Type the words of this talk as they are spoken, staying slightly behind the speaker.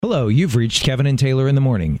Hello, you've reached Kevin and Taylor in the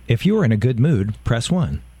morning. If you are in a good mood, press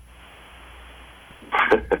 1.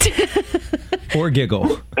 Or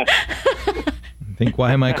giggle. Think,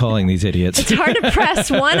 why am I calling these idiots? It's hard to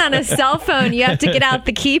press 1 on a cell phone. You have to get out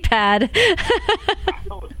the keypad.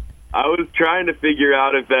 I was trying to figure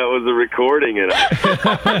out if that was a recording. And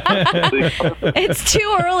It's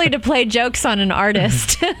too early to play jokes on an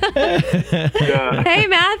artist. Hey,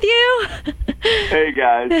 Matthew. Hey,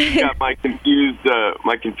 guys. You got my confused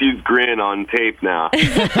grin on tape now.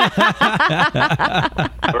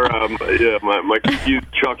 Or, my confused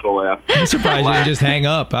chuckle laugh. I'm surprised you didn't just hang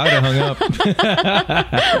up. I would have hung up.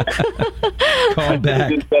 Call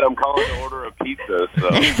back. Instead, I'm calling to order a pizza. So.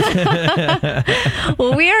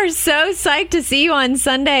 Well, we are so psyched to see you on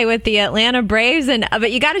Sunday with the Atlanta Braves,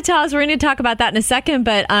 but you got to tell us. We're going to talk about that in a second.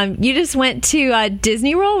 But you just went to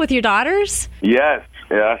Disney World with your daughters. Yes,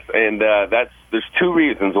 and there's 2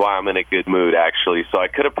 reasons why I'm in a good mood, actually. So I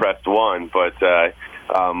could have pressed 1, but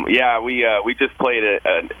we just played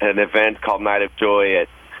an event called Night of Joy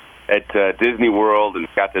at Disney World, and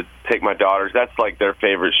got to take my daughters. That's like their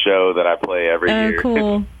favorite show that I play every year. Oh,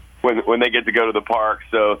 cool. when they get to go to the park.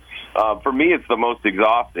 So for me, it's the most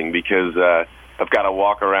exhausting because I've got to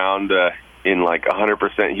walk around in like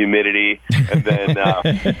 100% humidity, and then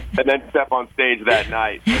step on stage that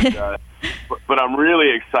night. But I'm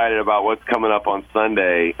really excited about what's coming up on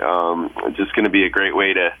Sunday. It's just going to be a great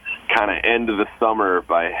way to kind of end the summer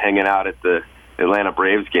by hanging out at the Atlanta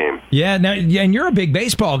Braves game. Yeah, and you're a big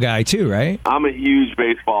baseball guy too, right? I'm a huge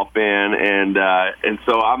baseball fan, and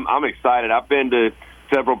so I'm excited. I've been to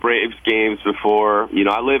several Braves games before. You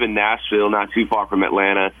know, I live in Nashville, not too far from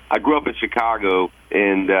Atlanta. I grew up in Chicago,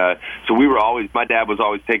 and so my dad was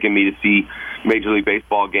always taking me to see Major League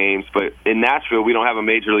Baseball games. But in Nashville, we don't have a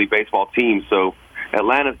Major League Baseball team, so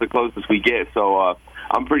Atlanta's the closest we get. So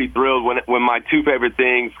I'm pretty thrilled when my 2 favorite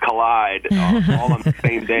things collide all on the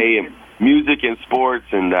same day, and music and sports,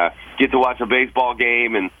 and get to watch a baseball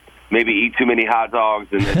game and maybe eat too many hot dogs.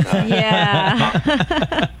 And then,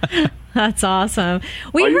 yeah. That's awesome.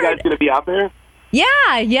 Are you guys going to be out there?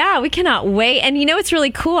 Yeah, we cannot wait. And you know what's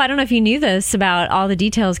really cool? I don't know if you knew this about all the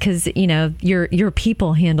details because, you know, your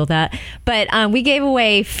people handle that. But we gave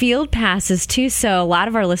away field passes, too, so a lot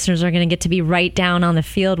of our listeners are going to get to be right down on the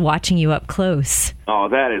field watching you up close. Oh,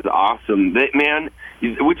 that is awesome. Man,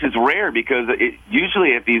 which is rare because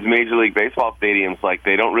usually at these Major League Baseball stadiums, like,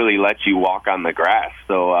 they don't really let you walk on the grass.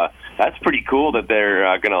 So that's pretty cool that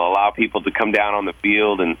they're going to allow people to come down on the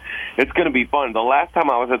field, and it's going to be fun. The last time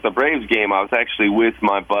I was at the Braves game, I was actually with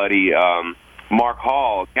my buddy Mark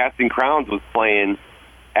Hall. Casting Crowns was playing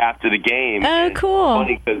after the game. Oh, cool.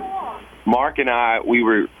 Funny because Mark and I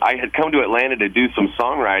had come to Atlanta to do some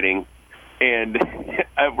songwriting, and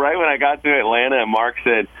right when I got to Atlanta, Mark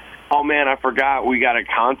said, "Oh man, I forgot we got a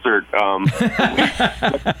concert."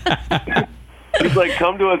 He's like,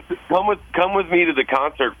 come with me to the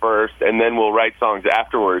concert first, and then we'll write songs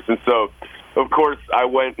afterwards. And so, of course, I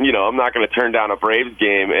went. You know, I'm not going to turn down a Braves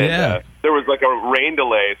game, and there was like a rain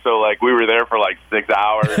delay, so like we were there for like 6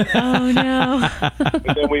 hours. Oh no!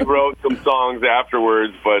 And then we wrote some songs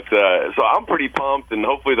afterwards. But so I'm pretty pumped, and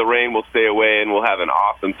hopefully the rain will stay away, and we'll have an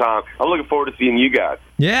awesome time. I'm looking forward to seeing you guys.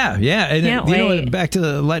 Yeah, and Can't you know, wait. back to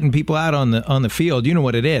letting people out on the field. You know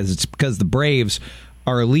what it is? It's because the Braves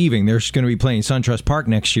are leaving. They're going to be playing SunTrust Park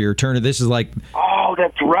next year. Turner, this is like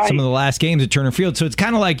that's right. some of the last games at Turner Field. So it's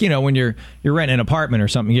kind of like, you know, when you're renting an apartment or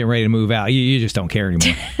something, getting ready to move out, you just don't care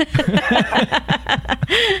anymore.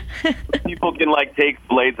 People can like take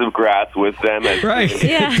blades of grass with them. Right.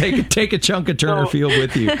 Yeah. Take a chunk of Turner Field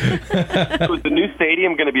with you. So is the new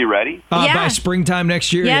stadium going to be ready? By springtime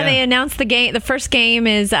next year. Yeah, they announced the game. The first game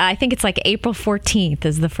is, I think it's like April 14th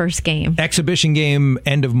is the first game. Exhibition game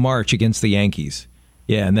end of March against the Yankees.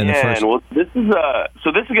 Yeah, and then the first. Well, this is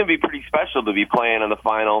going to be pretty special to be playing on the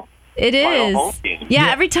final. It is. Home game.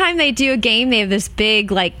 Yeah, every time they do a game, they have this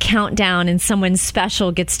big like countdown, and someone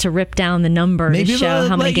special gets to rip down the number to show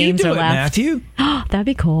how many games are left. Matthew? That'd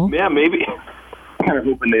be cool. Yeah, maybe. I'm kind of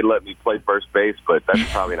hoping they let me play first base, but that's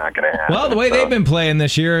probably not going to happen. Well, the way they've been playing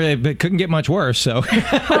this year, it couldn't get much worse. So.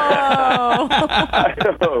 I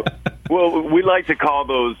know. Well, we like to call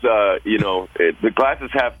those, the glasses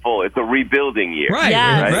half full. It's a rebuilding year. Right,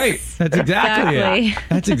 Yes. right. That's exactly it.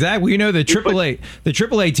 That's exactly. You know, the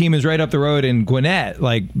AAA team is right up the road in Gwinnett,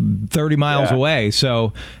 like 30 miles away.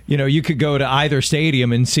 So, you know, you could go to either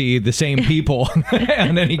stadium and see the same people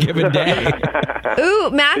on any given day. Ooh,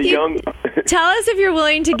 Matthew, tell us if you're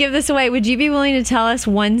willing to give this away. Would you be willing to tell us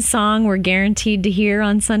one song we're guaranteed to hear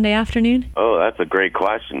on Sunday afternoon? Oh, that's a great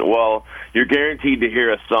question. Well, you're guaranteed to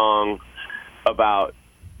hear a song about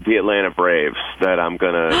the Atlanta Braves that I'm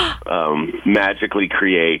gonna magically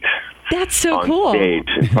create. That's so on cool. Stage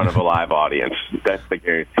in front of a live audience. That's the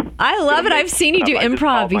guarantee. I love it. I've seen you do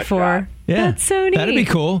improv before. Yeah, that's so neat. That'd be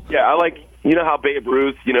cool. Yeah, I like. You know how Babe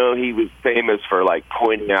Ruth, he was famous for like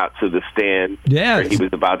pointing out to the stand where he was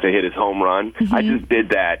about to hit his home run. Mm-hmm. I just did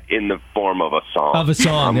that in the form of a song. I'm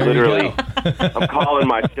literally, I'm calling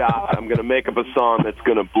my shot. I'm going to make up a song that's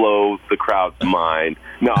going to blow the crowd's mind.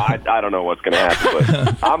 No, I don't know what's going to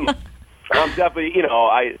happen, but I'm definitely,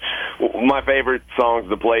 my favorite songs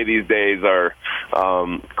to play these days are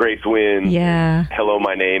Grace Wynn, Hello,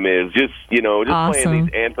 My Name Is, just awesome. Playing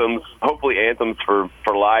these anthems, hopefully anthems for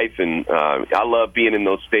life. And I love being in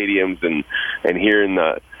those stadiums and hearing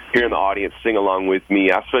the audience sing along with me.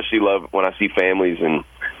 I especially love when I see families and,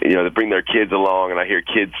 they bring their kids along and I hear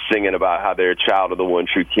kids singing about how they're a child of the one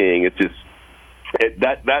true King. It's just,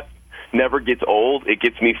 that never gets old. It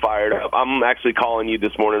gets me fired up. I'm actually calling you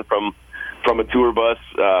this morning from a tour bus,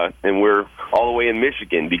 and we're all the way in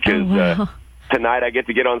Michigan because tonight I get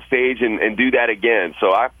to get on stage and do that again.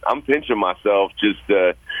 So I'm pinching myself just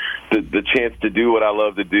the chance to do what I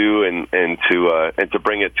love to do and to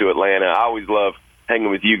bring it to Atlanta. I always love hanging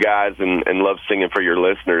with you guys and love singing for your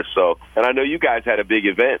listeners. So, and I know you guys had a big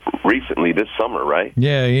event recently this summer, right?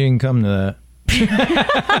 Yeah, you didn't come to that.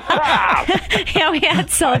 Yeah, we had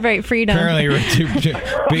to celebrate freedom. Apparently, you were too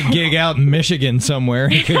big gig out in Michigan somewhere.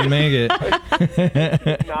 You couldn't make it.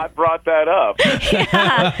 Not brought that up.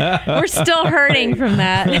 Yeah, we're still hurting from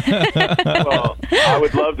that. Well, I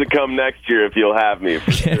would love to come next year if you'll have me.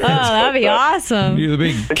 Oh, that'd be awesome. Do the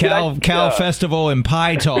big Cal Festival and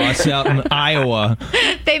pie toss out in Iowa.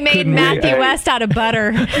 They made Matthew West out of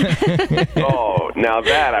butter. Oh, now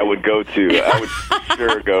that I would go to. I would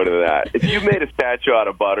sure go to that. If you made a statue out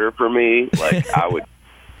of butter for me, I would.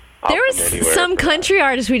 There was some country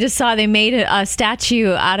artist we just saw. They made a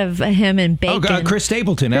statue out of him and bacon. Oh, Chris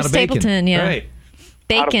Stapleton out of bacon. Stapleton, yeah. Right.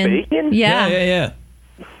 Bacon. Out of bacon? Yeah. Yeah.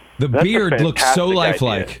 The beard looks so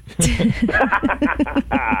lifelike.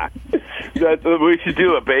 We should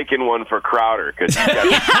do a bacon one for Crowder because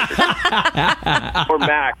or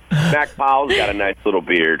Mac. Mac Powell's got a nice little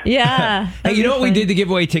beard. Yeah. Hey, you know what we did to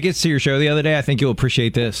give away tickets to your show the other day? I think you'll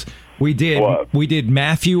appreciate this. We did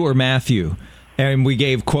Matthew or Matthew. And we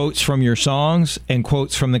gave quotes from your songs and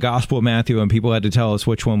quotes from the Gospel of Matthew, and people had to tell us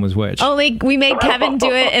which one was which. We made Kevin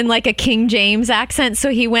do it in like a King James accent, so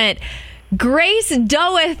he went, "Grace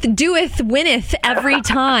doeth, winneth every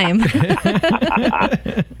time."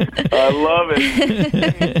 I love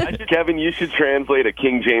it. Kevin, you should translate a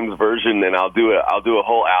King James version, and I'll do a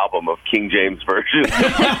whole album of King James versions.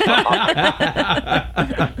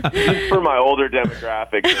 Just for my older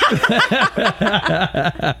demographic.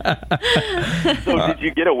 So did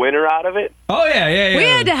you get a winner out of it? Oh, yeah. We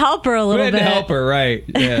had to help her a little bit. We had to help her, right.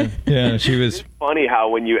 Yeah, she was... It's funny how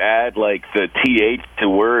when you add, the TH to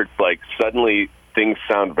words, suddenly things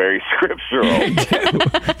sound very scriptural.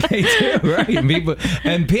 They do, right? People,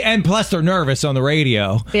 and plus they're nervous on the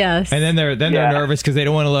radio. Yes. And then they're nervous because they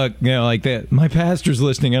don't want to look, like that. My pastor's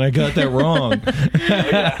listening and I got that wrong.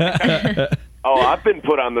 Oh, I've been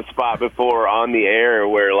put on the spot before on the air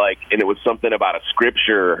where and it was something about a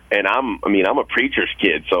scripture, and I'm a preacher's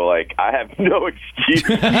kid, so I have no excuse.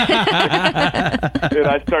 And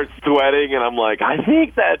I start sweating, and I'm like, I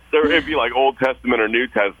think that it'd be Old Testament or New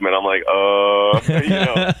Testament. I'm like, So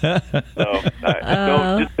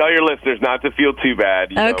just tell your listeners not to feel too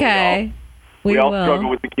bad. Okay. We all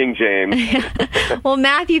struggle with the King James. Well,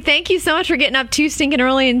 Matthew, thank you so much for getting up too stinking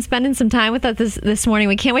early and spending some time with us this morning.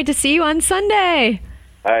 We can't wait to see you on Sunday.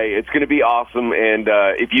 Hey, it's going to be awesome. And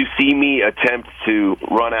if you see me attempt to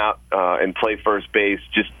run out and play first base,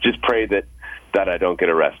 just pray that I don't get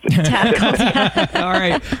arrested. All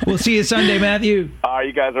right. We'll see you Sunday, Matthew. All right,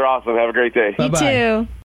 you guys are awesome. Have a great day. You too.